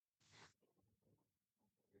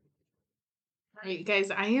All right, guys,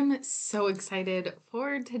 I am so excited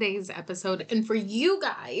for today's episode and for you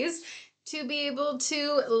guys to be able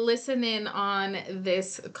to listen in on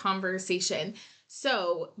this conversation.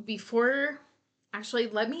 So,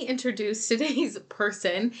 let me introduce today's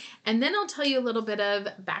person and then I'll tell you a little bit of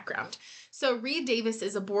background. So, Reed Davis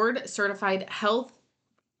is a board certified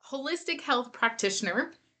holistic health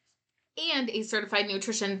practitioner and a certified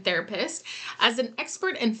nutrition therapist. As an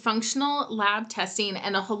expert in functional lab testing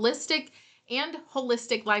and holistic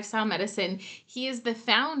lifestyle medicine, he is the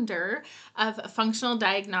founder of Functional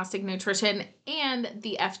Diagnostic Nutrition and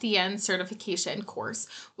the FDN certification course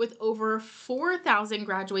with over 4,000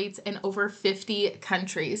 graduates in over 50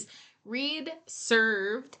 countries. Reed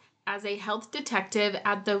served as a health detective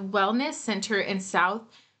at the Wellness Center in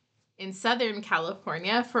Southern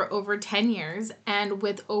California for over 10 years, and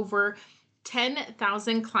with over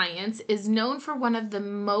 10,000 clients, is known for one of the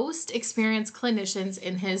most experienced clinicians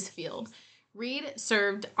in his field. Reed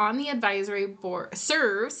serves on the advisory board for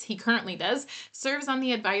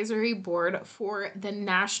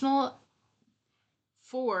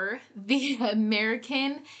the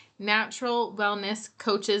American Natural Wellness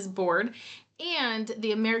Coaches Board and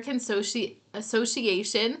the American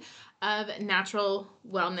Association of Natural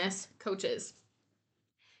Wellness Coaches.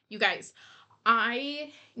 You guys,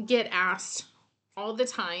 I get asked all the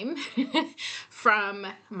time from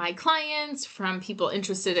my clients, from people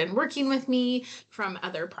interested in working with me, from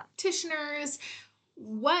other practitioners,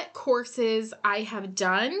 what courses I have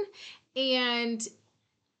done,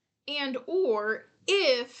 or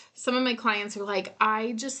if some of my clients are like,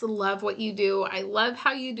 I just love what you do. I love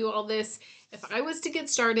how you do all this. If I was to get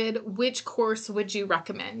started, which course would you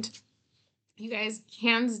recommend? You guys,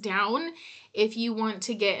 hands down, if you want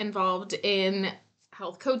to get involved in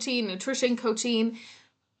health coaching, nutrition coaching,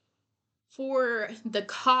 for the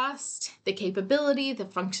cost, the capability, the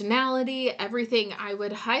functionality, everything, I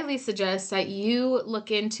would highly suggest that you look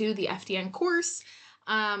into the FDN course.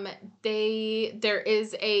 There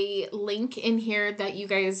is a link in here that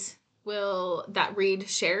that Reed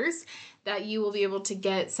shares, that you will be able to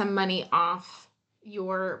get some money off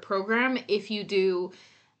your program if you do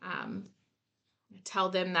tell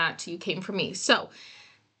them that you came from me. So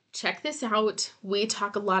check this out. We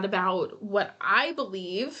talk a lot about what I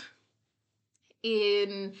believe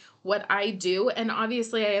in what I do. And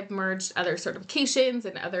obviously I have merged other certifications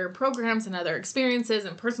and other programs and other experiences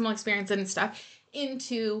and personal experience and stuff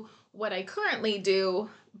into what I currently do.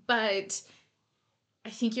 But I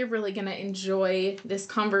think you're really going to enjoy this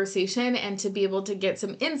conversation and to be able to get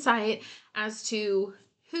some insight as to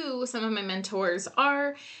who some of my mentors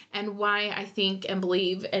are and why I think and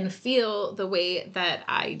believe and feel the way that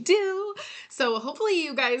I do. So hopefully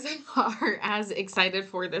you guys are as excited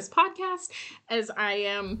for this podcast as I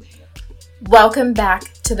am. Welcome back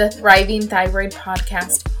to the Thriving Thyroid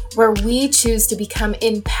Podcast, where we choose to become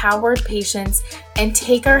empowered patients and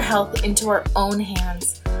take our health into our own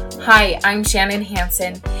hands. Hi, I'm Shannon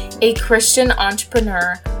Hansen, a Christian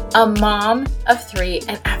entrepreneur, a mom of 3,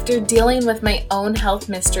 and after dealing with my own health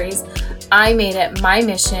mysteries, I made it my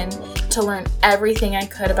mission to learn everything I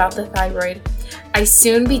could about the thyroid. I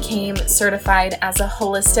soon became certified as a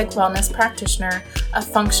holistic wellness practitioner, a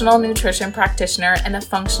functional nutrition practitioner, and a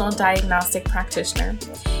functional diagnostic practitioner,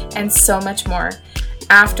 and so much more.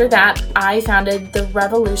 After that, I founded the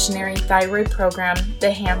revolutionary thyroid program,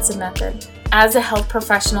 the Hansen Method. As a health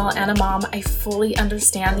professional and a mom, I fully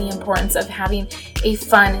understand the importance of having a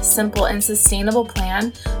fun, simple, and sustainable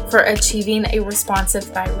plan for achieving a responsive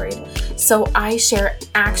thyroid. So I share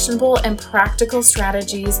actionable and practical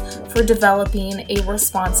strategies for developing a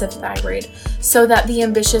responsive thyroid so that the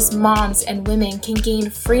ambitious moms and women can gain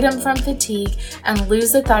freedom from fatigue and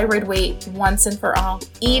lose the thyroid weight once and for all.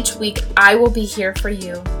 Each week, I will be here for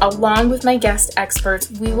you. Along with my guest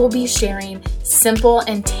experts, we will be sharing simple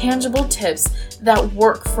and tangible tips that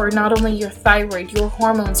work for not only your thyroid, your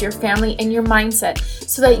hormones, your family, and your mindset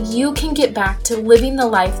so that you can get back to living the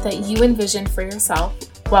life that you envisioned for yourself.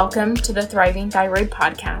 Welcome to the Thriving Thyroid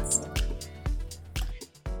Podcast.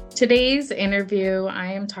 Today's interview,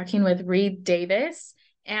 I am talking with Reed Davis,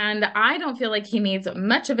 and I don't feel like he needs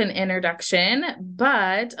much of an introduction,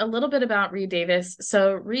 but a little bit about Reed Davis.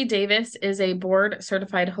 So Reed Davis is a board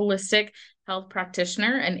certified holistic health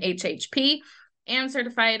practitioner, an HHP, and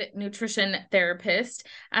certified nutrition therapist.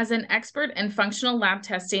 As an expert in functional lab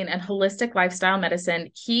testing and holistic lifestyle medicine,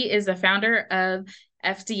 he is the founder of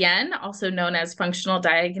FDN, also known as Functional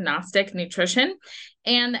Diagnostic Nutrition,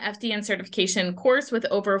 and the FDN certification course with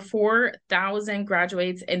over 4,000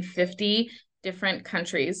 graduates in 50 different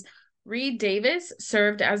countries. Reed Davis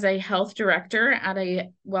served as a health director at a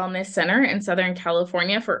wellness center in Southern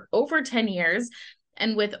California for over 10 years,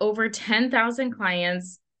 and with over 10,000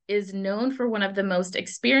 clients, is known for one of the most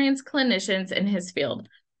experienced clinicians in his field.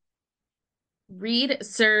 Reed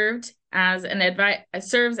serves as an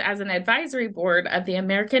advisory board of the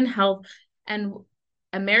American Health and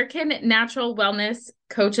American Natural Wellness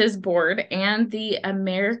Coaches Board and the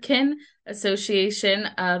American Association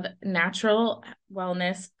of Natural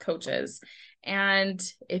Wellness Coaches. And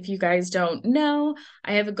if you guys don't know,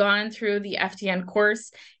 I have gone through the FDN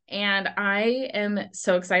course, and I am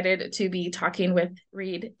so excited to be talking with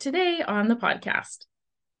Reed today on the podcast.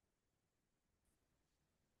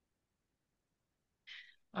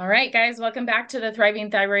 All right, guys, welcome back to the Thriving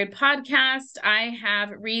Thyroid podcast. I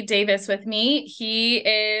have Reed Davis with me. He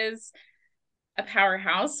is a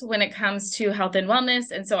powerhouse when it comes to health and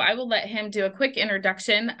wellness. And so I will let him do a quick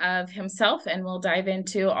introduction of himself, and we'll dive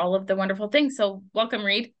into all of the wonderful things. So welcome,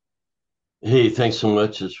 Reed. Hey, thanks so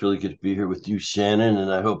much. It's really good to be here with you, Shannon.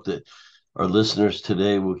 And I hope that our listeners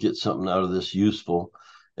today will get something out of this useful.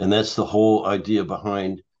 And that's the whole idea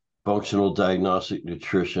behind functional diagnostic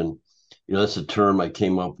nutrition. That's a term I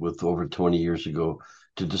came up with over 20 years ago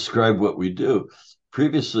to describe what we do.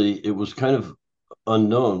 Previously, it was kind of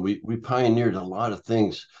unknown. We pioneered a lot of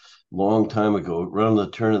things long time ago, around the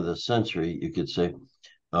turn of the century, you could say,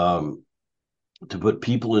 to put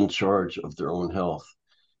people in charge of their own health.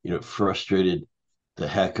 It frustrated the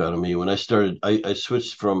heck out of me. When I started, I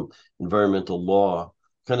switched from environmental law,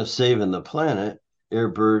 kind of saving the planet, air,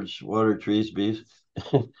 birds, water, trees, bees,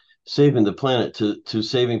 saving the planet to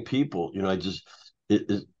saving people.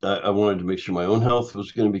 I wanted to make sure my own health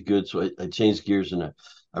was going to be good. So I changed gears, and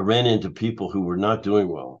I ran into people who were not doing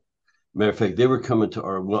well. Matter of fact, they were coming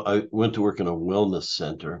to I went to work in a wellness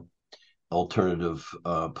center, alternative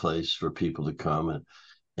place for people to come.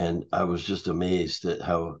 And I was just amazed at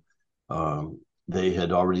how they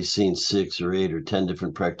had already seen 6 or 8 or 10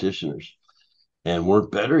 different practitioners and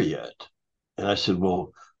weren't better yet. And I said,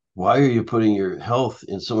 well, why are you putting your health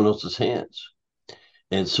in someone else's hands?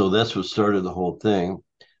 And so that's what started the whole thing.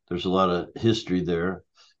 There's a lot of history there,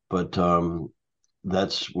 but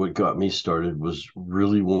that's what got me started, was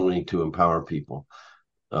really wanting to empower people.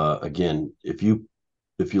 Again, if you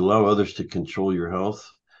allow others to control your health,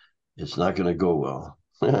 it's not going to go well.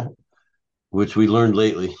 Which we learned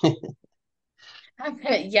lately.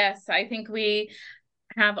 Yes, I think we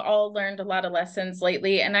have all learned a lot of lessons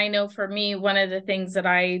lately. And I know for me, one of the things that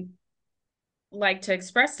I like to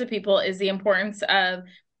express to people is the importance of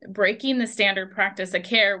breaking the standard practice of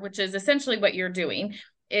care, which is essentially what you're doing,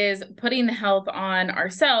 is putting the health on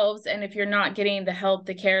ourselves. And if you're not getting the help,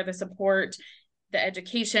 the care, the support, the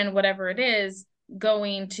education, whatever it is,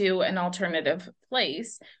 going to an alternative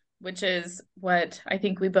place, which is what I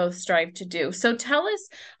think we both strive to do. So tell us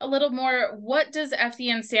a little more, what does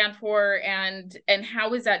FDN stand for, and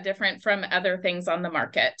how is that different from other things on the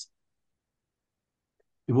market?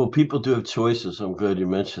 Well, people do have choices. I'm glad you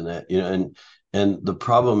mentioned that. And the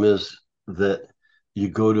problem is that you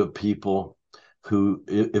go to people who,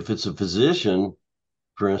 if it's a physician,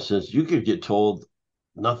 for instance, you could get told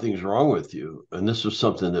nothing's wrong with you. And this was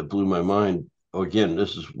something that blew my mind. Again,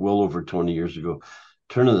 this is well over 20 years ago.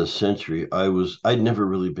 Turn of the century, I'd never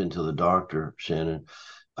really been to the doctor, Shannon.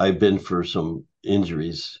 I'd been for some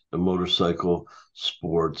injuries, a motorcycle,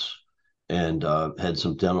 sports, and had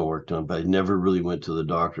some dental work done, but I never really went to the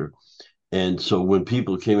doctor. And so when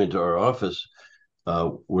people came into our office,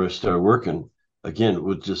 where I started working, again,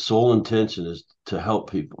 with the sole intention is to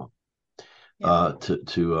help people,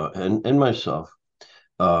 and myself,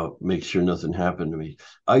 make sure nothing happened to me.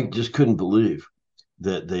 I just couldn't believe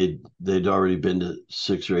that they'd already been to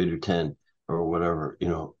 6 or 8 or 10 or whatever,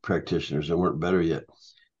 practitioners, and weren't better yet.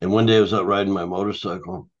 And one day I was out riding my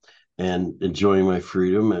motorcycle and enjoying my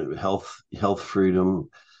freedom and health freedom,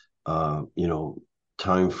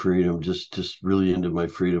 time freedom, just really into my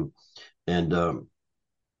freedom. And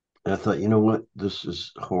I thought, you know what, this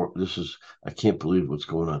is I can't believe what's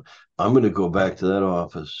going on. I'm going to go back to that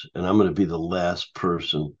office, and I'm going to be the last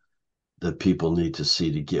person that people need to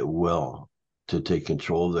see to get well, to take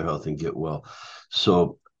control of their health and get well.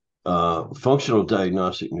 So functional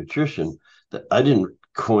diagnostic nutrition, that I didn't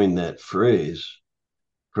coin that phrase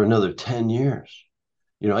for another 10 years.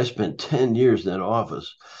 I spent 10 years in that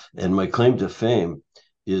office, and my claim to fame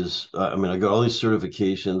is, I got all these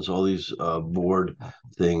certifications, all these board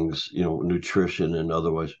things, nutrition and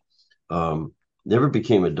otherwise. Never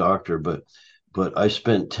became a doctor, but I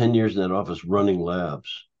spent 10 years in that office running labs,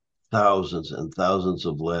 thousands and thousands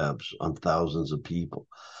of labs on thousands of people.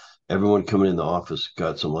 everyone coming in the office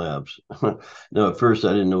got some labs. Now, at first,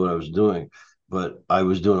 I didn't know what I was doing, but I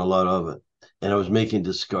was doing a lot of it, and I was making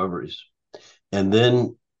discoveries. And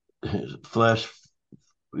then, fast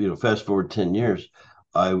forward 10 years,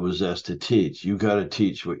 I was asked to teach. You got to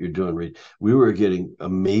teach what you're doing, Reed. We were getting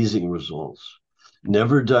amazing results.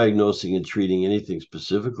 Never diagnosing and treating anything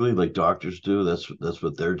specifically like doctors do. That's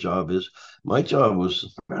what their job is. My job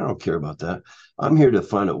was, I don't care about that. I'm here to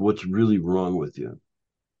find out what's really wrong with you.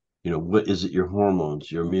 What is it? Your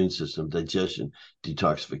hormones, your immune system, digestion,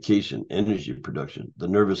 detoxification, energy production, the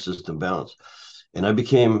nervous system balance. And I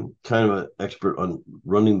became kind of an expert on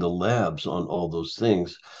running the labs on all those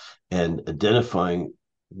things and identifying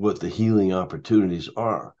what the healing opportunities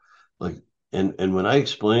are. Like, and when I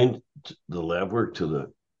explained the lab work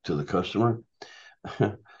to the customer,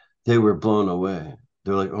 they were blown away.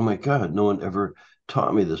 They're like, "Oh my God, no one ever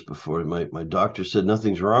taught me this before. My doctor said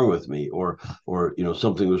nothing's wrong with me, or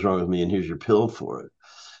something was wrong with me, and here's your pill for it."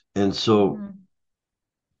 And so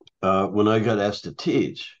when I got asked to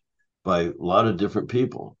teach by a lot of different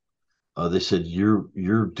people, they said,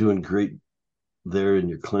 "You're doing great there in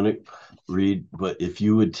your clinic, Reed, but if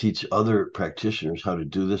you would teach other practitioners how to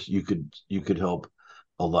do this, you could help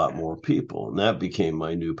a lot more people." And that became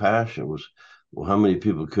my new passion was, well, how many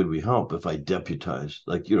people could we help if I deputized?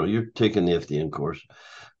 Like, you're taking the FDN course.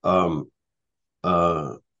 Um,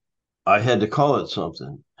 uh, I had to call it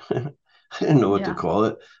something. I didn't know what to call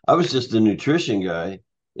it. I was just a nutrition guy.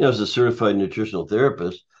 I was a certified nutritional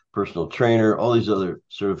therapist, personal trainer, all these other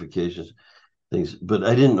certifications things, but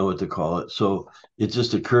I didn't know what to call it. So it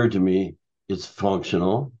just occurred to me, it's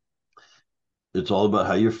functional. It's all about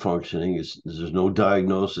how you're functioning. There's no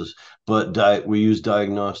diagnosis, but we use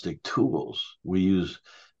diagnostic tools.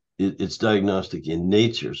 It's diagnostic in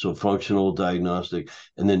nature. So functional, diagnostic,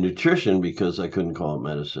 and then nutrition, because I couldn't call it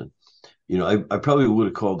medicine. I probably would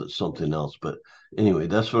have called it something else, but anyway,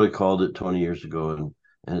 that's what I called it 20 years ago,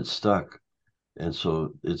 and it stuck. And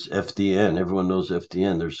so it's FDN. Everyone knows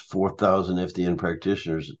FDN. There's 4,000 FDN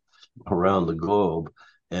practitioners around the globe,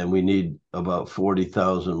 and we need about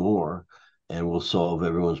 40,000 more, and we'll solve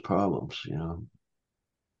everyone's problems.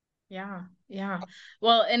 Yeah. Yeah.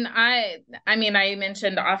 Well, and I mean, I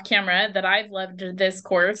mentioned off camera that I've loved this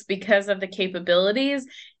course because of the capabilities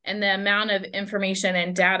and the amount of information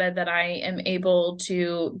and data that I am able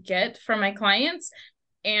to get from my clients.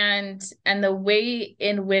 And the way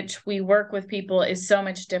in which we work with people is so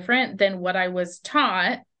much different than what I was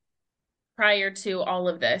taught prior to all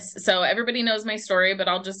of this. So everybody knows my story, but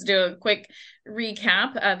I'll just do a quick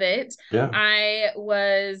recap of it. Yeah. I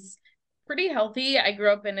was pretty healthy. I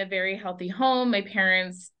grew up in a very healthy home. My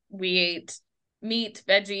parents, we ate meat,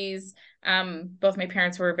 veggies. Both my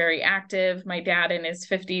parents were very active. My dad in his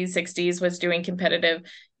 50s, 60s was doing competitive,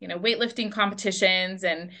 weightlifting competitions,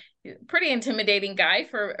 and pretty intimidating guy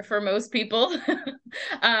for most people.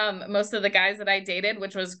 Most of the guys that I dated,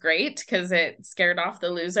 which was great because it scared off the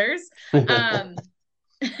losers. And,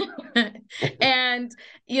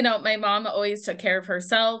 my mom always took care of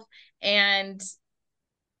herself. And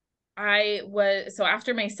so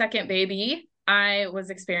after my second baby, I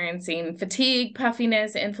was experiencing fatigue,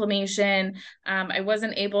 puffiness, inflammation. I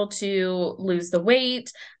wasn't able to lose the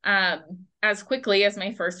weight as quickly as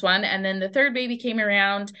my first one. And then the third baby came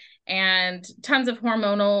around and tons of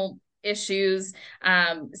hormonal issues,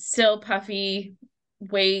 still puffy,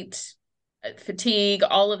 weight, fatigue,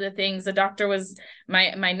 all of the things. The doctor was,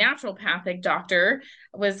 my naturopathic doctor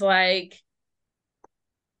was like,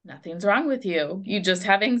 nothing's wrong with you. You just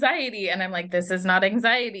have anxiety. And I'm like, this is not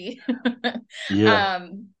anxiety. Yeah.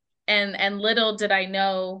 And little did I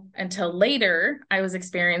know until later, I was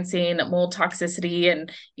experiencing mold toxicity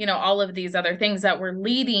and, all of these other things that were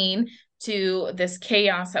leading to this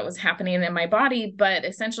chaos that was happening in my body. But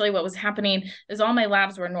essentially what was happening is all my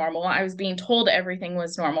labs were normal. I was being told everything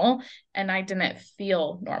was normal, and I didn't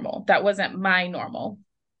feel normal. That wasn't my normal.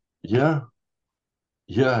 Yeah.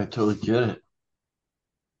 Yeah, I totally get it.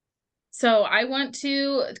 So I want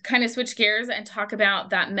to kind of switch gears and talk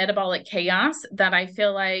about that metabolic chaos that I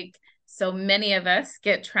feel like so many of us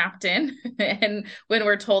get trapped in and when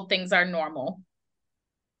we're told things are normal.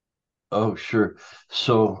 Oh, sure.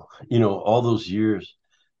 So, all those years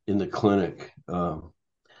in the clinic,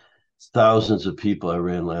 thousands of people I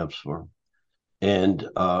ran labs for. And,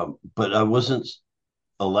 but I wasn't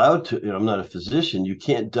allowed to, I'm not a physician. You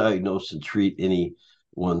can't diagnose and treat any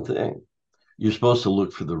one thing. You're supposed to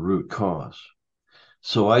look for the root cause.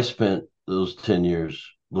 So I spent those 10 years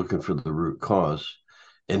looking for the root cause.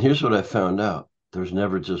 And here's what I found out. There's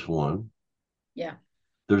never just one. Yeah.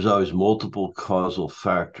 There's always multiple causal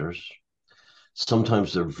factors.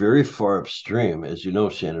 sometimes they're very far upstream, as you know,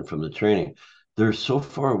 Shannon, from the training. They're so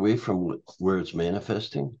far away from where it's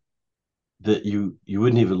manifesting that you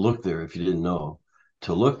wouldn't even look there if you didn't know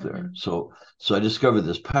to look there. Mm-hmm. So I discovered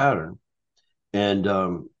this pattern, and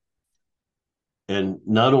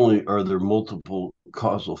not only are there multiple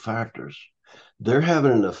causal factors, they're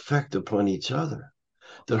having an effect upon each other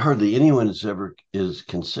that hardly anyone is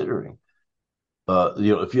considering.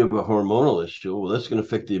 If you have a hormonal issue, well, that's going to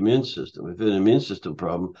affect the immune system. If you have an immune system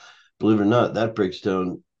problem, believe it or not, that breaks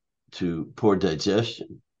down to poor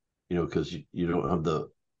digestion, because you don't have the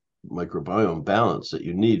microbiome balance that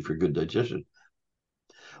you need for good digestion.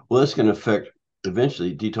 Well, that's going to affect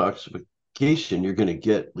eventually detoxification. You're going to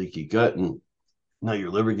get leaky gut, and now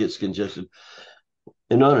your liver gets congested,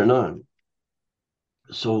 and on and on.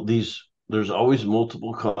 So there's always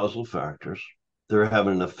multiple causal factors. They're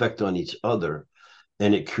having an effect on each other,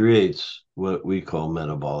 and it creates what we call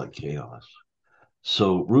metabolic chaos.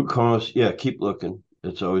 So root cause, yeah, keep looking.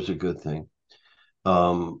 It's always a good thing.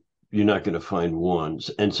 You're not going to find one,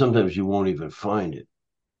 and sometimes you won't even find it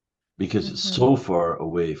because it's so far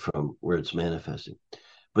away from where it's manifesting.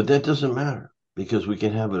 But that doesn't matter because we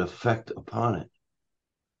can have an effect upon it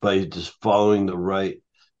by just following the right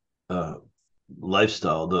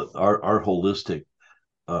lifestyle, our holistic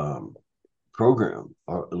program,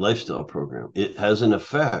 our lifestyle program. It has an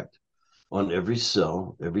effect on every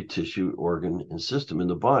cell, every tissue, organ, and system in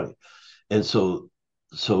the body. And so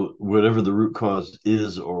whatever the root cause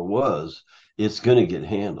is or was, it's going to get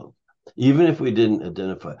handled, even if we didn't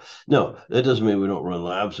identify. No, that doesn't mean we don't run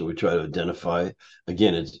labs and we try to identify.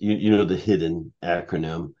 Again, it's the HIDDEN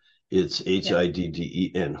acronym. It's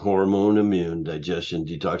HIDDEN: hormone, immune, digestion,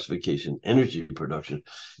 detoxification, energy production,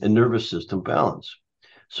 and nervous system balance.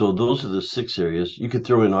 So those are the 6 areas. You could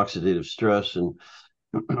throw in oxidative stress and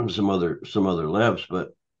some other labs,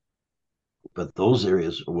 but those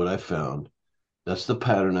areas are what I found. That's the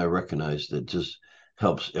pattern I recognize that just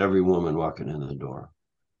helps every woman walking in the door.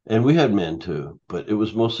 And we had men too, but it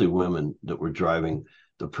was mostly women that were driving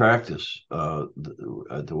the practice at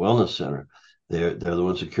the wellness center. They're the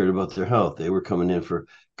ones that cared about their health. They were coming in for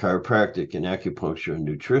chiropractic and acupuncture and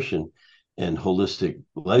nutrition and holistic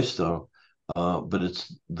lifestyle. But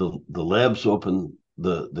it's the labs open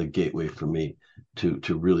the gateway for me to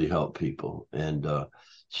really help people. And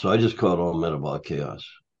so I just call it all metabolic chaos.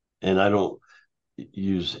 And I don't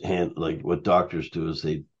use like what doctors do is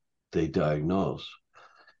they diagnose.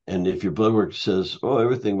 And if your blood work says, oh,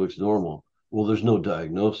 everything looks normal, well, there's no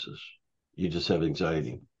diagnosis. You just have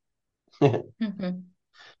anxiety.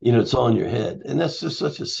 It's all in your head. And that's just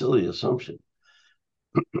such a silly assumption.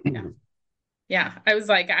 Yeah. Yeah. I was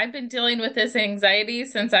like, I've been dealing with this anxiety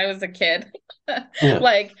since I was a kid. Yeah.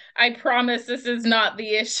 Like, I promise this is not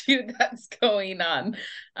the issue that's going on.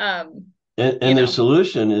 And their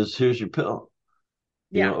solution is here's your pill.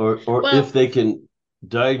 Yeah. Or well, if they can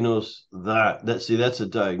diagnose that's a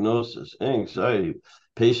diagnosis. Anxiety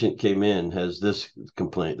patient came in, has this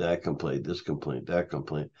complaint, that complaint, this complaint, that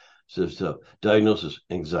complaint. So diagnosis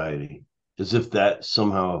anxiety, as if that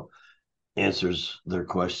somehow answers their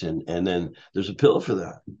question. And then there's a pill for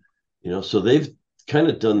that. So they've kind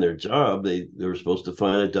of done their job. They were supposed to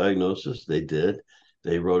find a diagnosis. They did.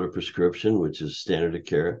 They wrote a prescription, which is standard of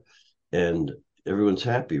care, and everyone's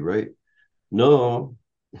happy, right? No,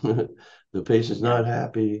 the patient's not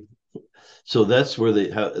happy. So that's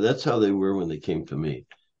that's how they were when they came to me.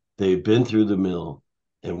 They've been through the mill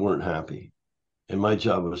and weren't happy. And my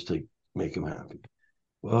job was to make them happy.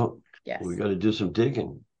 Well, we got to do some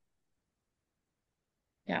digging.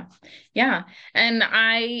 Yeah. Yeah. And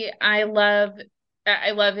I love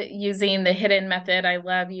using the HIDDEN method. I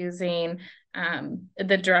love using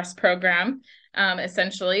the DRESS program,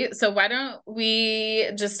 essentially. So why don't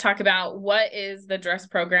we just talk about what is the DRESS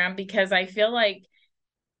program? Because I feel like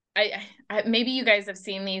I maybe you guys have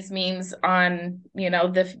seen these memes on,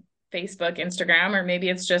 the Facebook, Instagram, or maybe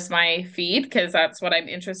it's just my feed because that's what I'm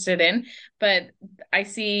interested in. But I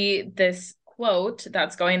see this quote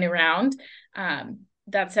that's going around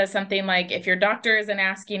that says something like, if your doctor isn't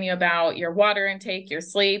asking you about your water intake, your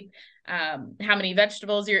sleep, how many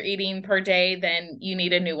vegetables you're eating per day, then you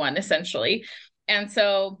need a new one, essentially. And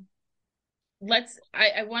so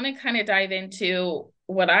I want to kind of dive into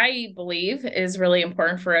what I believe is really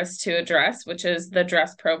important for us to address, which is the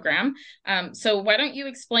DRESS program. So why don't you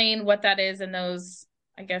explain what that is in those,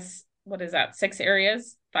 I guess, what is that? 6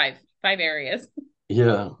 areas? 5 areas.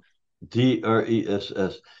 Yeah.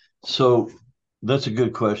 DRESS. So that's a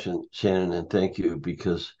good question, Shannon, and thank you,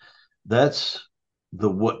 because that's the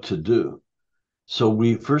what to do. So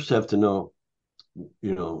we first have to know,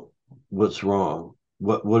 what's wrong.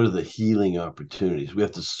 what are the healing opportunities? We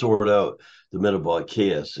have to sort out the metabolic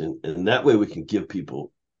chaos, and that way we can give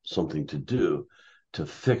people something to do to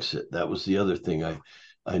fix it. That was the other thing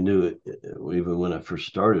I knew it, even when I first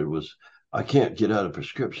started, was I can't get out of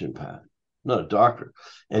prescription pad. I'm not a doctor,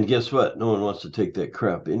 and guess what? No one wants to take that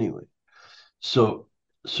crap anyway. So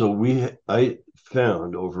I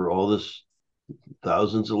found over all this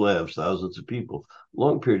thousands of labs, thousands of people,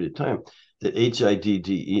 long period of time, that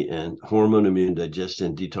HIDDEN, hormone, immune,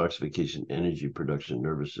 digestion, detoxification, energy production,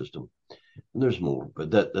 nervous system. And there's more, but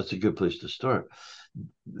that's a good place to start.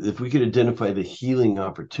 If we could identify the healing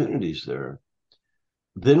opportunities there,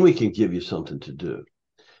 then we can give you something to do.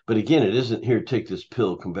 But again, it isn't here, take this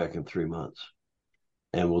pill, come back in 3 months,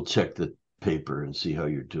 and we'll check the paper and see how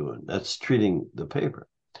you're doing. That's treating the paper.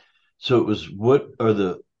 So it was, what are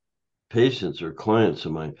the patients or clients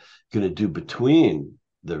of mine going to do between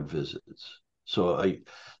their visits? So I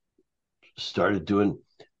started doing,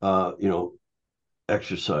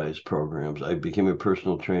 exercise programs. I became a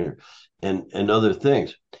personal trainer and other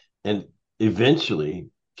things. And eventually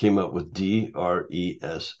came up with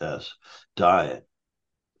DRESS, diet.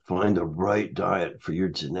 Find the right diet for your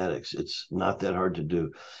genetics. It's not that hard to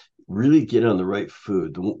do. Really get on the right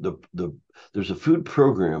food. There's a food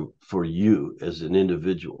program for you as an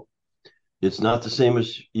individual. It's not the same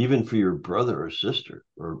as even for your brother or sister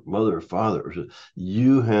or mother or father.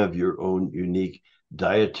 You have your own unique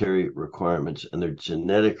dietary requirements, and they're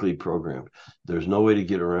genetically programmed. There's no way to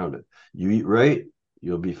get around it. You eat right,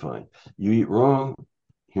 you'll be fine. You eat wrong,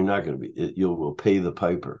 you're not going to be. You will pay the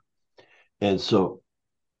piper. And so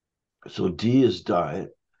D is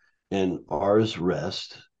diet, and R is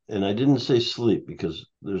rest. And I didn't say sleep because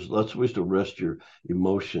there's lots of ways to rest your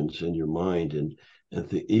emotions and your mind and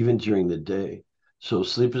even during the day. So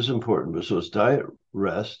sleep is important, but so it's diet,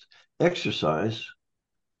 rest, exercise,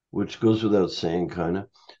 which goes without saying, kind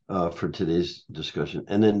of, for today's discussion.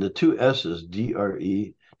 And then the two S's,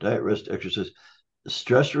 DRE, diet, rest, exercise,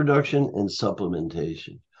 stress reduction and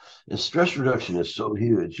supplementation. And stress reduction is so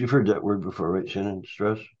huge. You've heard that word before, right, Shannon?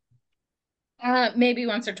 Stress? Maybe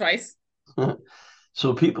once or twice.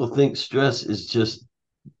 So people think stress is just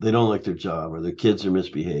they don't like their job, or their kids are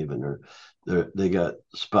misbehaving, or they got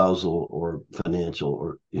spousal or financial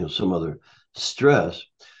or some other stress.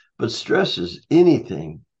 But stress is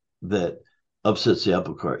anything that upsets the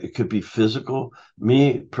apple cart. It could be physical.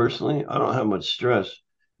 Me personally, I don't have much stress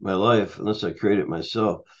in my life unless I create it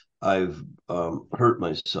myself. I've hurt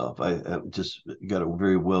myself. I have just got a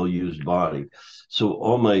very well used body. So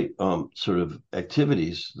all my sort of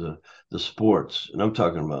activities, the sports, and I'm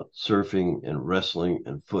talking about surfing and wrestling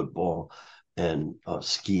and football and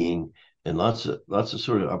skiing and lots of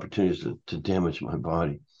sort of opportunities to damage my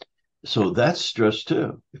body. So that's stress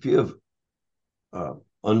too. If you have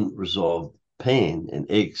unresolved pain and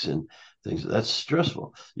aches and things, that's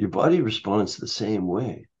stressful. Your body responds the same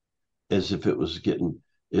way as if it was getting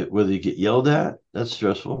it, whether you get yelled at, that's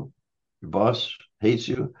stressful. Your boss hates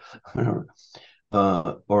you, whatever.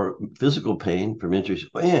 Or physical pain from injuries,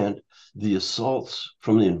 and the assaults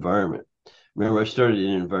from the environment. Remember, I started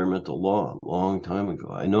in environmental law a long time ago.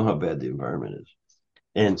 I know how bad the environment is.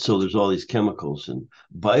 And so there's all these chemicals and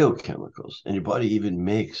biochemicals, and your body even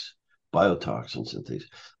makes biotoxins and things.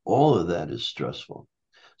 All of that is stressful.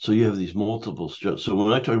 So you have these multiple stress. So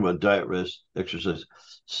when I talk about diet, rest, exercise,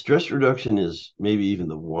 stress reduction is maybe even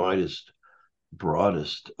the widest,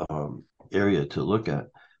 broadest area to look at.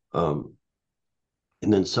 And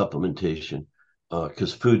then supplementation,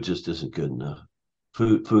 because food just isn't good enough.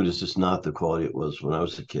 Food is just not the quality it was when I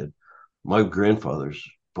was a kid. My grandfathers,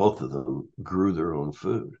 both of them, grew their own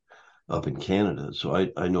food up in Canada. So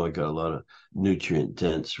I know I got a lot of nutrient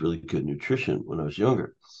dense, really good nutrition when I was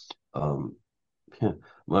younger.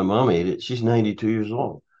 My mom ate it. She's 92 years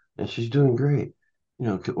old and she's doing great.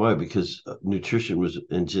 Why? Because nutrition was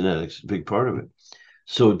in genetics, a big part of it.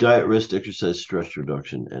 So diet, rest, exercise, stress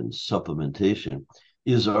reduction, and supplementation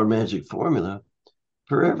is our magic formula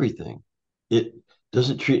for everything. It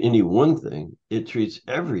doesn't treat any one thing. It treats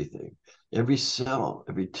everything, every cell,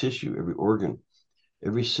 every tissue, every organ,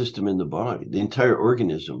 every system in the body. The entire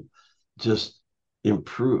organism just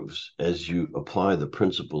improves as you apply the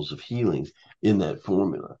principles of healing in that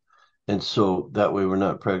formula. And so that way we're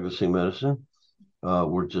not practicing medicine.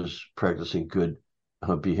 We're just practicing good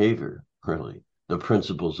behavior, really. The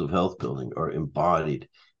principles of health building are embodied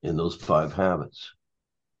in those 5 habits.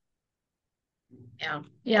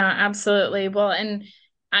 Yeah, absolutely. Well, and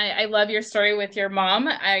I love your story with your mom.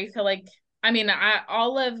 I feel like,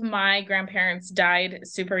 all of my grandparents died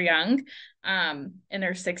super young, in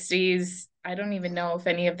their 60s. I don't even know if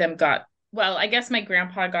any of them got well, I guess my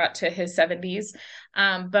grandpa got to his 70s.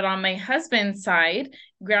 But on my husband's side,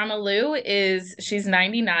 Grandma Lou she's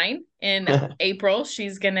 99. In April,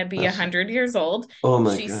 she's going to be 100 years old. Oh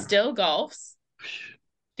my She God. still golfs.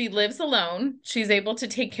 She lives alone. She's able to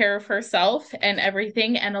take care of herself and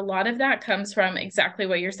everything. And a lot of that comes from exactly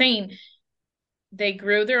what you're saying. They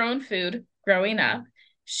grew their own food growing up.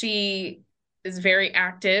 She is very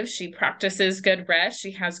active. She practices good rest.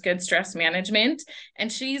 She has good stress management.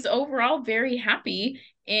 And she's overall very happy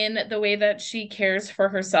in the way that she cares for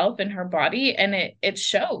herself and her body. And it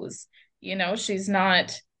shows, she's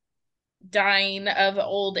not dying of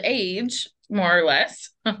old age, more or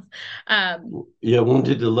less. Yeah, one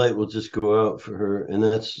day the light will just go out for her, and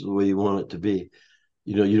that's the way you want it to be.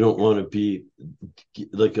 You don't want to be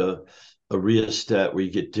like a rheostat where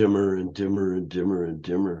you get dimmer and dimmer and dimmer and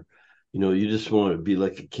dimmer. You just want to be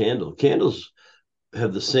like a candle. Candles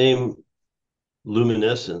have the same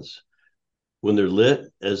luminescence when they're lit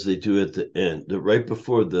as they do at the end. They're right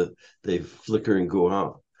before they flicker and go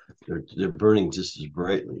out. They're burning just as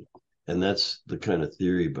brightly, and that's the kind of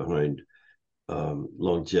theory behind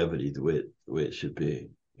longevity, the way it should be.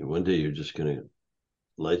 And one day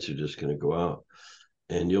lights are just gonna go out,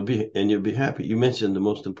 and you'll be happy. You mentioned the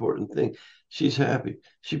most important thing. She's happy.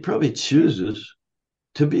 She probably chooses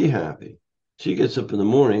to be happy. She gets up in the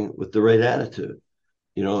morning with the right attitude,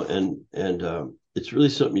 and it's really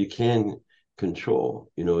something you can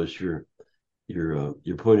control. Is your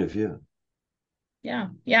point of view. Yeah.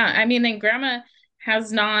 Yeah. I mean, and grandma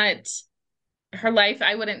has not, her life,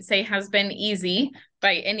 I wouldn't say has been easy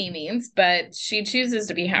by any means, but she chooses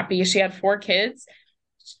to be happy. She had 4 kids.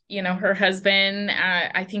 Her husband,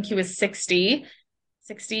 I think he was 60,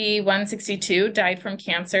 61, 62, died from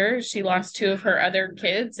cancer. She lost 2 of her other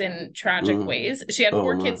kids in tragic ways. She had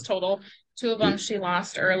 4 kids total. 2 of them she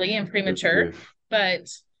lost early and premature. But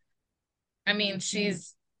I mean,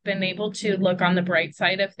 she's been able to look on the bright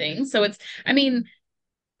side of things. So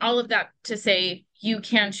all of that to say you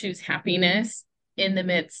can choose happiness in the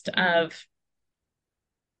midst of,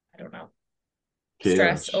 I don't know, Chaos.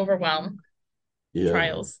 Stress, overwhelm,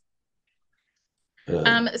 trials.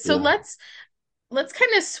 So let's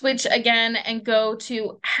kind of switch again and go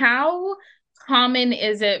to how common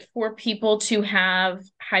is it for people to have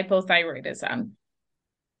hypothyroidism?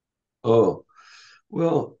 Oh,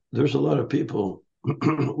 well, there's a lot of people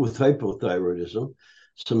with hypothyroidism.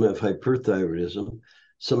 Some have hyperthyroidism.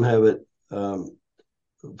 Some have it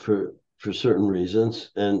for certain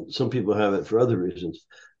reasons, and some people have it for other reasons.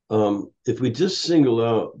 If we just single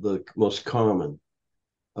out the most common,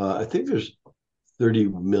 I think there's 30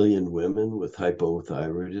 million women with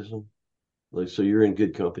hypothyroidism. So you're in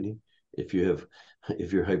good company if you're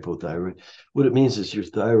hypothyroid. What it means is your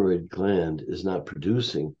thyroid gland is not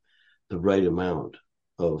producing the right amount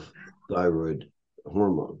of thyroid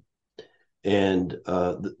hormone. And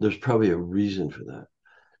there's probably a reason for that.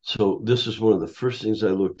 So this is one of the first things I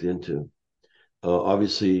looked into.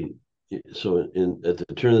 Obviously, so at the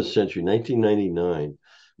turn of the century, 1999,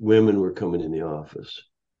 women were coming in the office.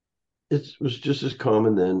 It was just as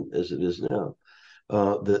common then as it is now.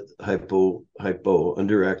 That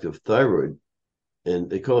underactive thyroid, and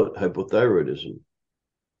they call it hypothyroidism.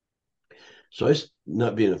 So I,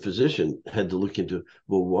 not being a physician, had to look into,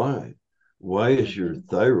 well, why? Why is your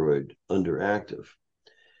thyroid underactive?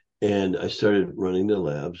 And I started running the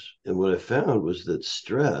labs, and what I found was that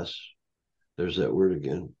stress, there's that word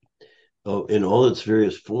again, in all its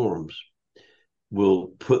various forms, will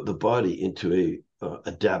put the body into a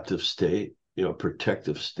adaptive state,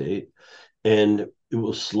 protective state, and it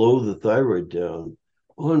will slow the thyroid down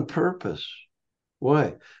on purpose.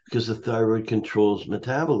 Why? Because the thyroid controls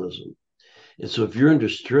metabolism. And so if you're under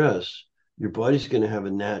stress, your body's going to have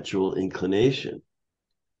a natural inclination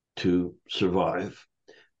to survive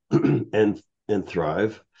and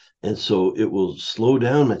thrive. And so it will slow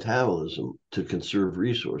down metabolism to conserve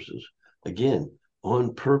resources, again,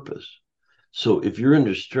 on purpose. So if you're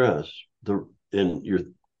under stress and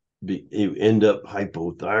you end up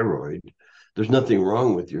hypothyroid, there's nothing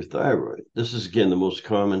wrong with your thyroid. This is, again, the most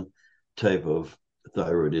common type of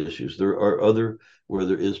thyroid issues. There are other where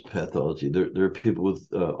there is pathology. There are people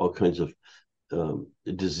with all kinds of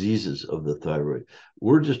diseases of the thyroid.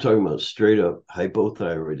 We're just talking about straight up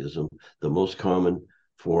hypothyroidism, the most common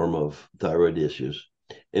form of thyroid issues.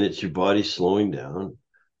 And it's your body slowing down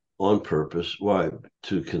on purpose. Why?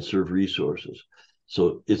 To conserve resources.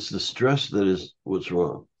 So it's the stress that is what's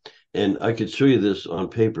wrong. And I could show you this on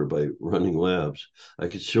paper by running labs. I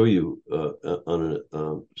could show you on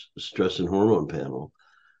a stress and hormone panel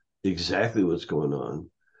exactly what's going on.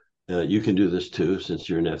 You can do this too, since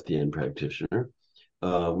you're an FDN practitioner.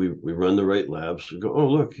 We run the right labs. We go, oh,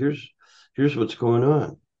 look, here's what's going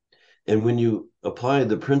on. And when you apply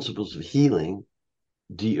the principles of healing,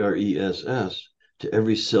 DRESS, to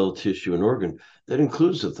every cell, tissue, and organ, that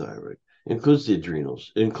includes the thyroid, includes the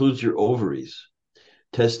adrenals, it includes your ovaries,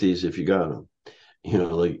 testes if you got them.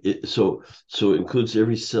 So it includes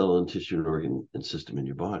every cell and tissue and organ and system in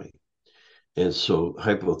your body. And so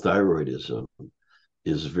hypothyroidism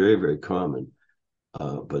is very, very common.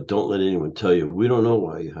 But don't let anyone tell you, we don't know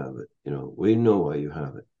why you have it. We know why you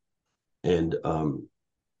have it. And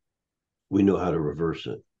we know how to reverse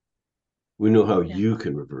it. We know how you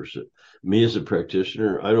can reverse it. Me as a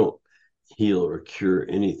practitioner, I don't heal or cure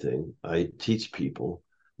anything. I teach people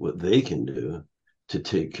what they can do to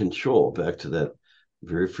take control. Back to that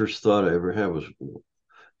very first thought I ever had was,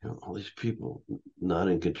 all these people not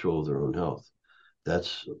in control of their own health.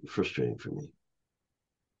 That's frustrating for me.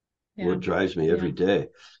 What drives me every day.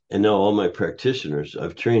 And now all my practitioners,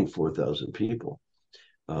 I've trained 4,000 people,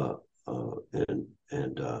 and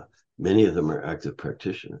many of them are active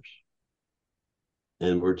practitioners.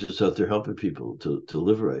 And we're just out there helping people to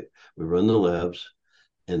live right. We run the labs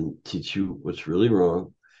and teach you what's really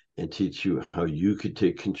wrong and teach you how you could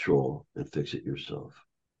take control and fix it yourself.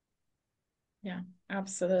 Yeah,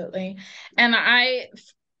 absolutely. And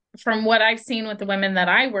from what I've seen with the women that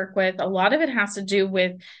I work with, a lot of it has to do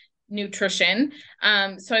with nutrition.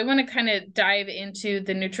 So I want to kind of dive into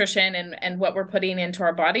the nutrition and what we're putting into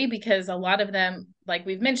our body, because a lot of them, like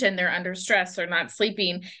we've mentioned, they're under stress, they're not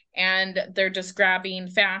sleeping, and they're just grabbing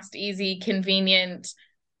fast, easy, convenient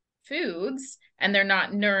foods, and they're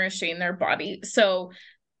not nourishing their body. So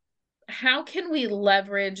how can we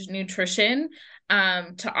leverage nutrition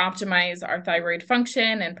to optimize our thyroid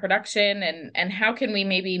function and production, and how can we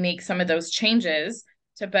maybe make some of those changes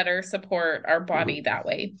to better support our body that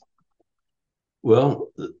way?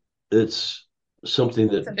 Well, it's something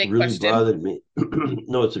that really question. Bothered me.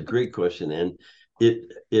 No, it's a great question. And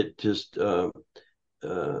it just, it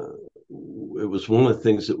was one of the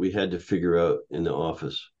things that we had to figure out in the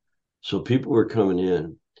office. So people were coming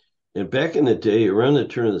in, and back in the day, around the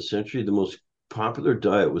turn of the century, the most popular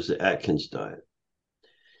diet was the Atkins diet.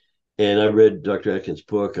 And I read Dr. Atkins'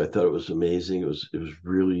 book. I thought it was amazing. It was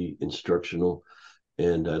really instructional.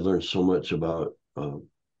 And I learned so much about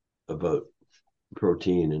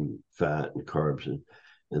protein and fat and carbs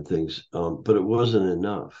and things, but it wasn't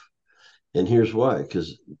enough. And here's why: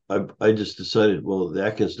 because I just decided, well, the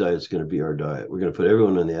Atkins diet is going to be our diet. We're going to put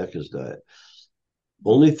everyone on the Atkins diet.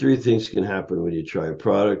 Only 3 things can happen when you try a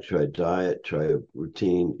product, try a diet, try a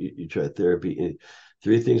routine, you try therapy.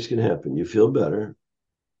 3 things can happen: you feel better,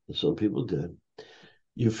 and some people did;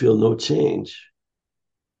 you feel no change,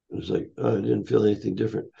 it was like, oh, I didn't feel anything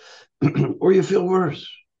different; or you feel worse.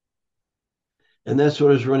 And that's what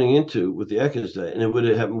I was running into with the Atkins diet. And it would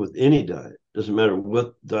have happened with any diet. Doesn't matter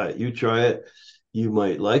what diet you try it, you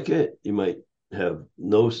might like it, you might have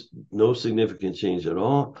no significant change at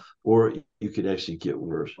all, or you could actually get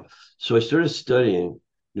worse. So I started studying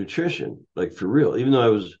nutrition, like for real. Even though I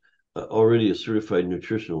was already a certified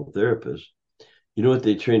nutritional therapist, you know what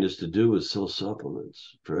they trained us to do was sell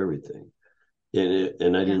supplements for everything.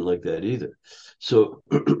 And I didn't like that either. So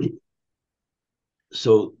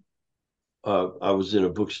I was in a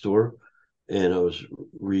bookstore and I was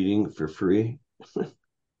reading for free.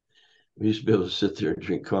 We used to be able to sit there and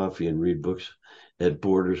drink coffee and read books at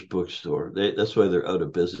Borders bookstore. That's why they're out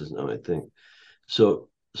of business now, I think. So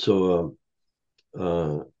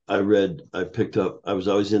I picked up, I was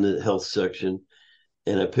always in the health section,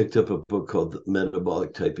 and I picked up a book called The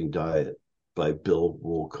Metabolic Typing Diet by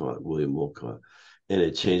William Wolcott. And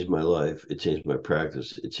it changed my life. It changed my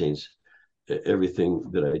practice. It changed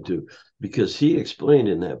everything that I do, because he explained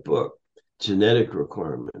in that book genetic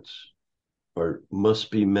requirements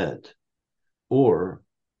must be met, or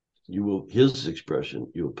you will, his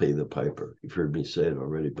expression, you'll pay the piper. You've heard me say it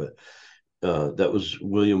already, but that was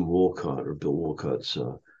William Wolcott, or Bill Wolcott's,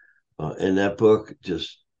 and that book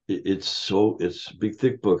it's a big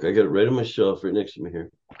thick book. I got it right on my shelf right next to me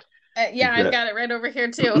here. I've got it right over here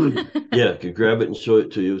too. Yeah, I could grab it and show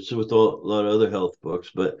it to you. It's with a lot of other health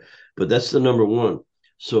books, but that's the number one.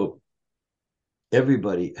 So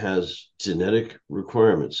everybody has genetic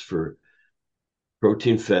requirements for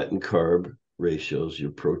protein, fat, and carb ratios,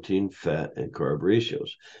 your protein, fat, and carb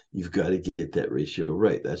ratios. You've got to get that ratio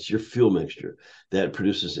right. That's your fuel mixture that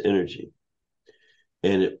produces energy.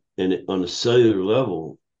 And on a cellular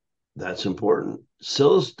level, that's important.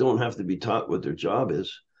 Cells don't have to be taught what their job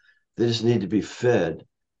is. They just need to be fed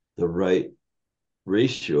the right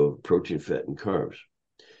ratio of protein, fat, and carbs.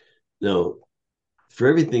 Now, for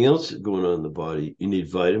everything else going on in the body, you need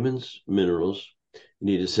vitamins, minerals, You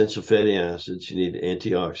need essential fatty acids, you need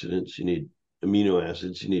antioxidants, you need amino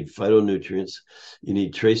acids, you need phytonutrients, you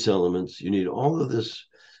need trace elements, you need all of this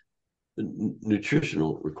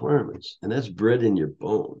nutritional requirements, and that's bred in your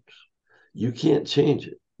bones. You can't change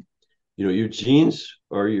it. Your genes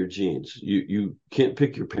are your genes. You can't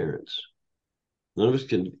pick your parents. None of us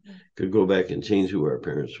could go back and change who our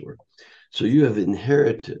parents were. So you have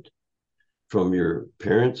inherited from your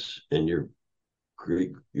parents and your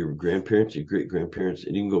grandparents, your great grandparents,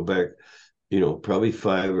 and you can go back, probably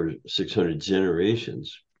 500 or 600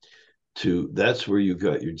 generations that's where you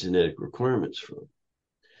got your genetic requirements from.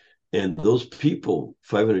 And those people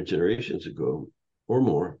 500 generations ago or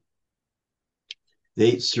more,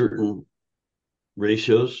 they ate certain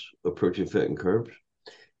ratios of protein, fat, and carbs.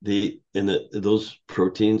 Those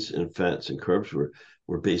proteins and fats and carbs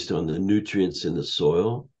were based on the nutrients in the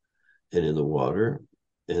soil and in the water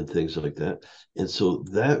and things like that. And so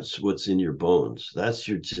that's what's in your bones. That's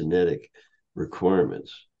your genetic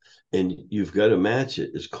requirements. And you've got to match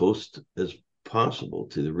it as close as possible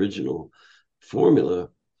to the original formula,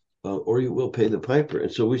 or you will pay the piper.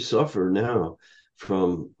 And so we suffer now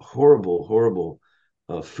from horrible, horrible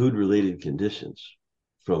food-related conditions,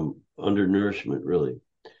 from undernourishment, really.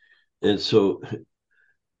 And so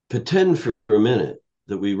pretend for a minute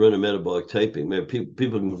that we run a metabolic typing. Man,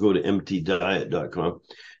 people can go to mtdiet.com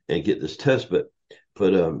and get this test, but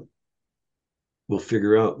we'll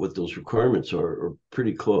figure out what those requirements are, or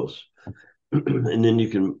pretty close. And then you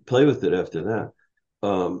can play with it after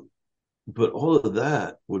that. But all of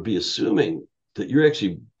that would be assuming that you're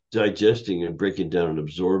actually digesting and breaking down and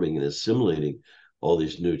absorbing and assimilating all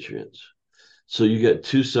these nutrients. So you got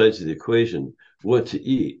two sides of the equation: what to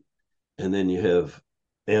eat, and then you have,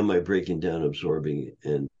 am I breaking down, absorbing,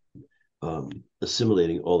 and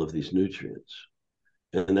assimilating all of these nutrients?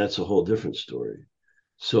 And that's a whole different story.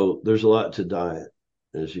 So there's a lot to diet,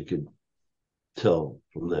 as you could tell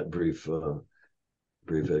from that brief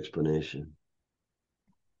explanation.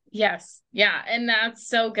 Yes. Yeah. And that's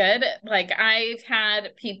so good. Like, I've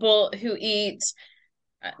had people who eat,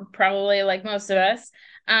 probably like most of us,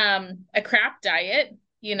 a crap diet.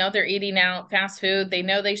 They're eating out fast food. They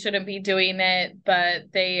know they shouldn't be doing it,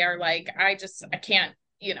 but they are like, I can't,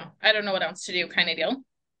 I don't know what else to do, kind of deal.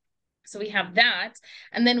 So we have that.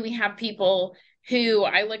 And then we have people who,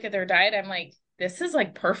 I look at their diet, I'm like, this is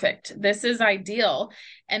like perfect. This is ideal.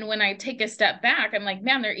 And when I take a step back, I'm like,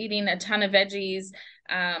 man, they're eating a ton of veggies.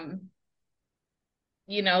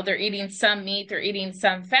 They're eating some meat, they're eating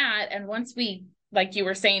some fat. And once we, like you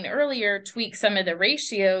were saying earlier, tweak some of the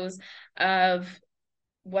ratios of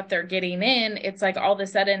what they're getting in, it's like all of a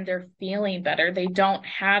sudden they're feeling better. They don't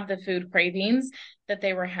have the food cravings that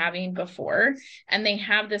they were having before, and they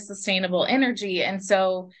have the sustainable energy. And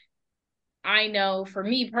so I know for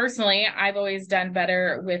me personally, I've always done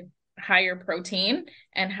better with higher protein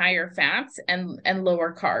and higher fats and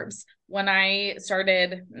lower carbs. When I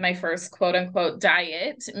started my first quote unquote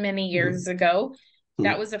diet many years ago,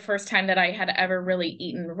 that was the first time that I had ever really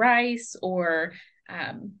eaten rice or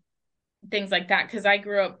things like that. Because I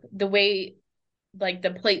grew up, the way like the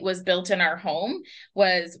plate was built in our home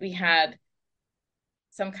was we had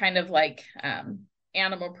some kind of like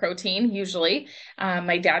animal protein usually.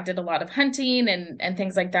 My dad did a lot of hunting and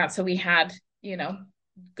things like that. So we had,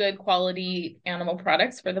 good quality animal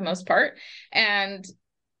products for the most part, and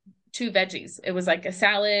 2 veggies. It was like a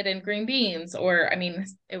salad and green beans, or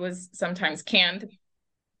it was sometimes canned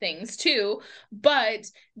things too. But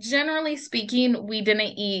generally speaking, we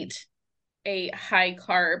didn't eat a high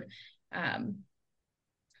carb, I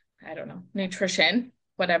don't know, nutrition,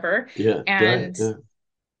 whatever. Yeah. And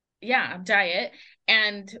diet. Diet.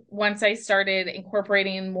 And once I started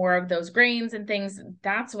incorporating more of those grains and things,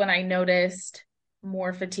 that's when I noticed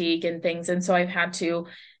more fatigue and things. And so I've had to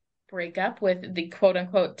break up with the quote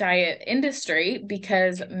unquote diet industry,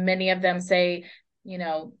 because many of them say,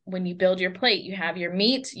 when you build your plate, you have your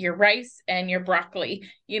meat, your rice, and your broccoli.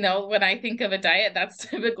 When I think of a diet, that's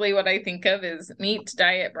typically what I think of is meat,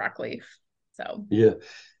 diet, broccoli. So yeah,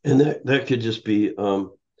 and that could just be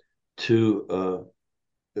to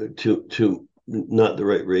not the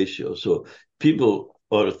right ratio. So people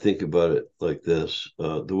ought to think about it like this: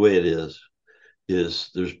 the way it is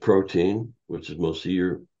there's protein, which is most of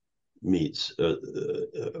your meats are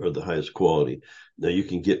the highest quality. Now you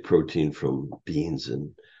can get protein from beans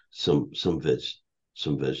and some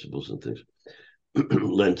vegetables and things,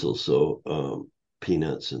 lentils, so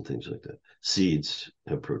peanuts and things like that. Seeds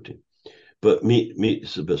have protein, but meat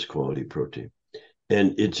is the best quality protein,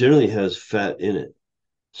 and it generally has fat in it.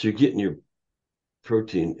 So you're getting your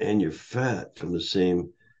protein and your fat from the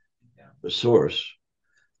same source.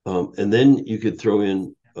 And then you could throw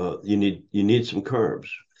in you need some carbs,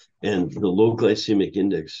 and the low glycemic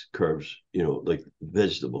index carbs, like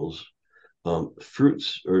vegetables,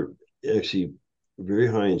 fruits are actually very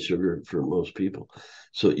high in sugar for most people.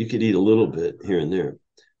 So you could eat a little bit here and there,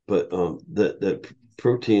 but that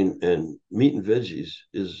protein and meat and veggies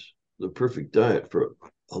is the perfect diet for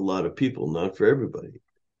a lot of people, not for everybody.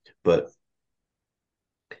 But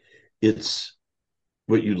it's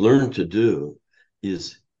what you learn to do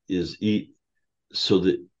is eat so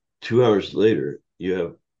that 2 hours later you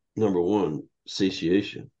have, number one,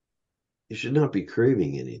 satiation. You should not be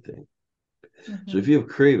craving anything. So if you have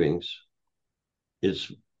cravings,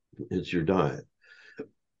 it's your diet.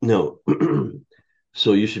 No,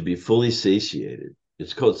 so you should be fully satiated.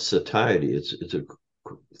 It's called satiety. It's a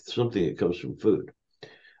something that comes from food.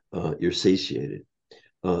 You're satiated.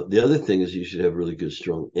 The other thing is you should have really good,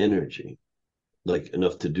 strong energy, like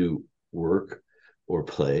enough to do work or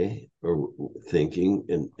play or thinking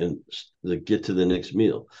and get to the next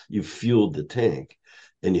meal. You've fueled the tank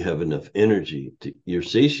and you have enough energy you're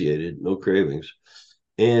satiated, no cravings,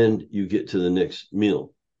 and you get to the next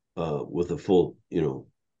meal with a full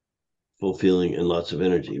feeling and lots of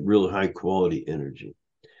energy, real high quality energy,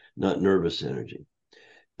 not nervous energy.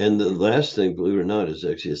 And the last thing, believe it or not, is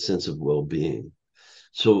actually a sense of well-being.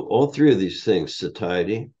 So all three of these things,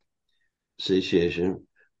 satiety, satiation,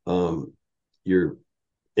 your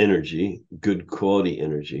energy, good quality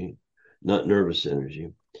energy, not nervous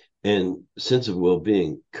energy, and sense of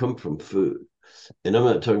well-being come from food. And I'm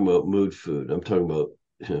not talking about mood food. I'm talking about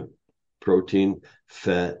protein,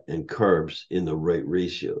 fat, and carbs in the right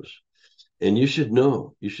ratios. And you should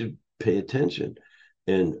know, you should pay attention.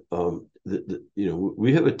 And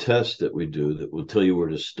we have a test that we do that will tell you where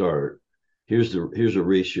to start. Here's a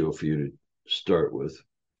ratio for you to start with,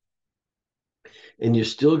 and you're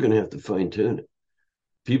still going to have to fine tune it.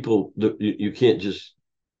 People, you can't just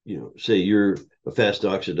say you're a fast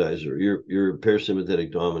oxidizer, you're a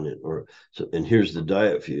parasympathetic dominant, or so, and here's the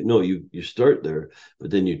diet for you. No, you start there,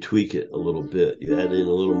 but then you tweak it a little bit. You add in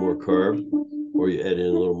a little more carb, or you add in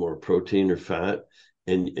a little more protein or fat,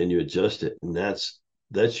 and you adjust it, and that's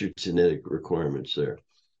your genetic requirements there.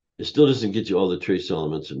 It still doesn't get you all the trace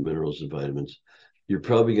elements and minerals and vitamins. You're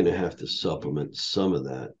probably going to have to supplement some of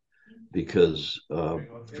that because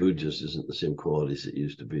food just isn't the same quality as it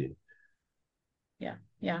used to be. Yeah,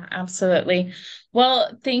 absolutely.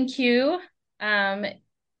 Well, thank you,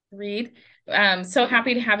 Reed. So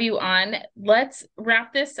happy to have you on. Let's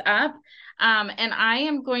wrap this up. And I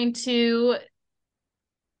am going to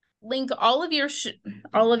link all of your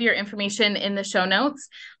information in the show notes.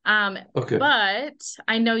 Okay. But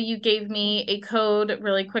I know you gave me a code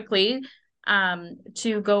really quickly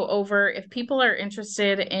to go over if people are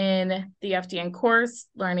interested in the FDN course,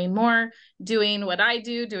 learning more, doing what I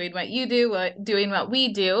do, doing what you do, doing what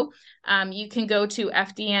we do. You can go to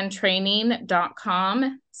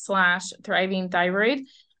fdntraining.com/thriving thyroid.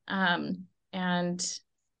 And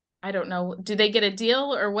I don't know, do they get a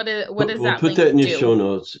deal, or what does we'll that put link that in your do? show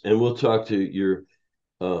notes, and we'll talk to your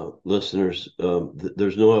listeners.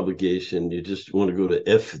 There's no obligation. You just want to go to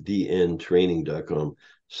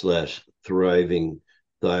fdntraining.com/thriving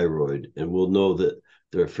thyroid, and we'll know that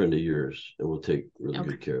they're a friend of yours, and we'll take really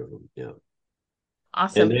good care of them. Yeah.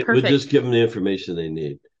 Awesome. And we'll just give them the information they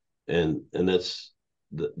need. And that's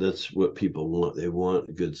what people want. They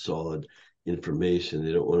want good, solid information.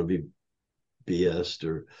 They don't want to be BS'd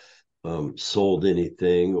or sold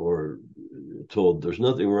anything or told there's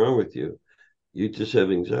nothing wrong with you. You just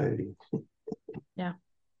have anxiety. Yeah.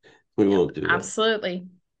 We won't do that. Absolutely.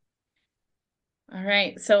 All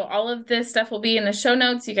right. So all of this stuff will be in the show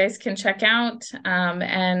notes. You guys can check out.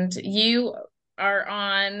 And you are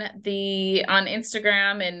on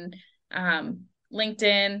Instagram and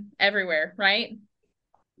LinkedIn, everywhere, right?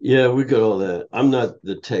 Yeah, we got all that. I'm not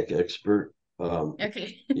the tech expert.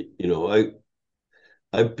 Okay.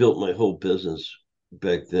 I built my whole business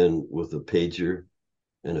back then with a pager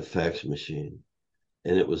and a fax machine,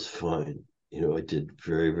 and it was fine. I did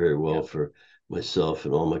very, very well for myself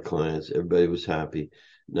and all my clients. Everybody was happy.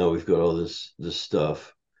 Now we've got all this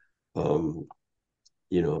stuff.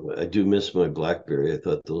 I do miss my BlackBerry. I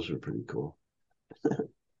thought those were pretty cool.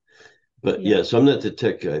 But so I'm not the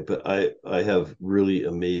tech guy, but I have really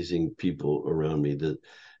amazing people around me that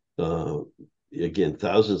again,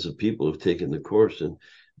 thousands of people have taken the course and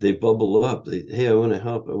they bubble up. Hey, I want to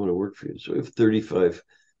help. I want to work for you. So we have 35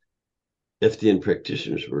 FDN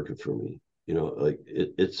practitioners working for me.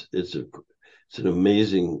 It's an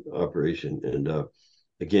amazing operation. And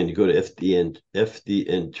again, you go to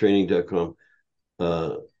fdntraining.com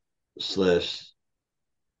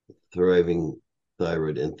 /thriving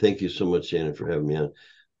thyroid. And thank you so much, Shannon, for having me on.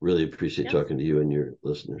 Really appreciate talking to you and your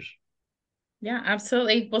listeners. Yeah,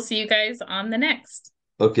 absolutely. We'll see you guys on the next.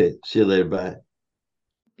 Okay. See you later. Bye.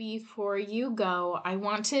 Before you go, I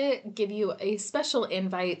want to give you a special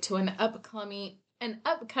invite to an upcoming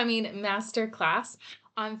masterclass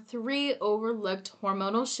on 3 overlooked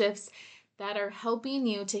hormonal shifts that are helping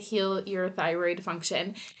you to heal your thyroid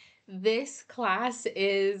function. This class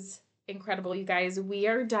is incredible, you guys. We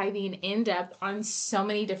are diving in depth on so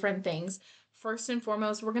many different things. First and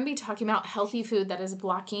foremost, we're going to be talking about healthy food that is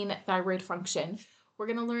blocking thyroid function. We're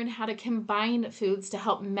going to learn how to combine foods to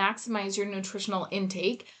help maximize your nutritional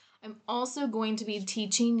intake. I'm also going to be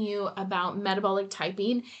teaching you about metabolic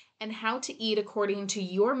typing and how to eat according to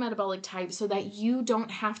your metabolic type so that you don't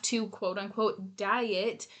have to, quote unquote,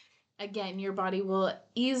 diet. Again, your body will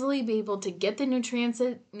easily be able to get the nutrients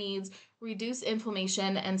it needs, reduce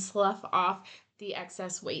inflammation, and slough off the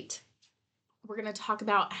excess weight. We're going to talk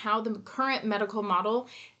about how the current medical model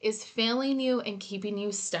is failing you and keeping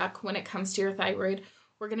you stuck when it comes to your thyroid.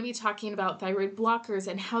 We're going to be talking about thyroid blockers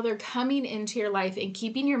and how they're coming into your life and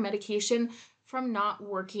keeping your medication from not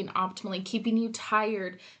working optimally, keeping you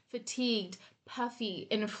tired, fatigued, puffy,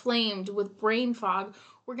 inflamed, with brain fog.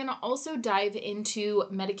 We're going to also dive into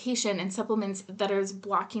medication and supplements that are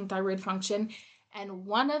blocking thyroid function. And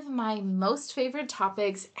one of my most favorite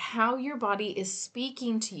topics, how your body is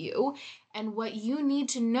speaking to you and what you need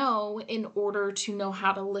to know in order to know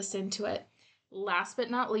how to listen to it. Last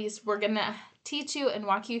but not least, we're going to teach you and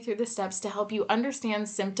walk you through the steps to help you understand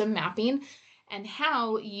symptom mapping and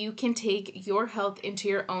how you can take your health into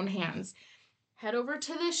your own hands. Head over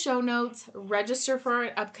to the show notes, register for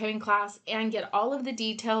our upcoming class, and get all of the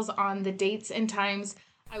details on the dates and times.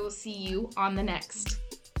 I will see you on the next.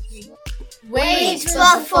 Wait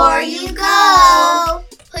before you go!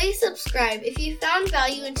 Please subscribe if you found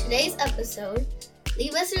value in today's episode.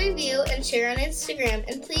 Leave us a review and share on Instagram,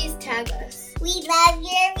 and please tag us. We love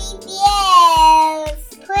your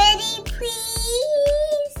reviews. Pretty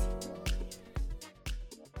please.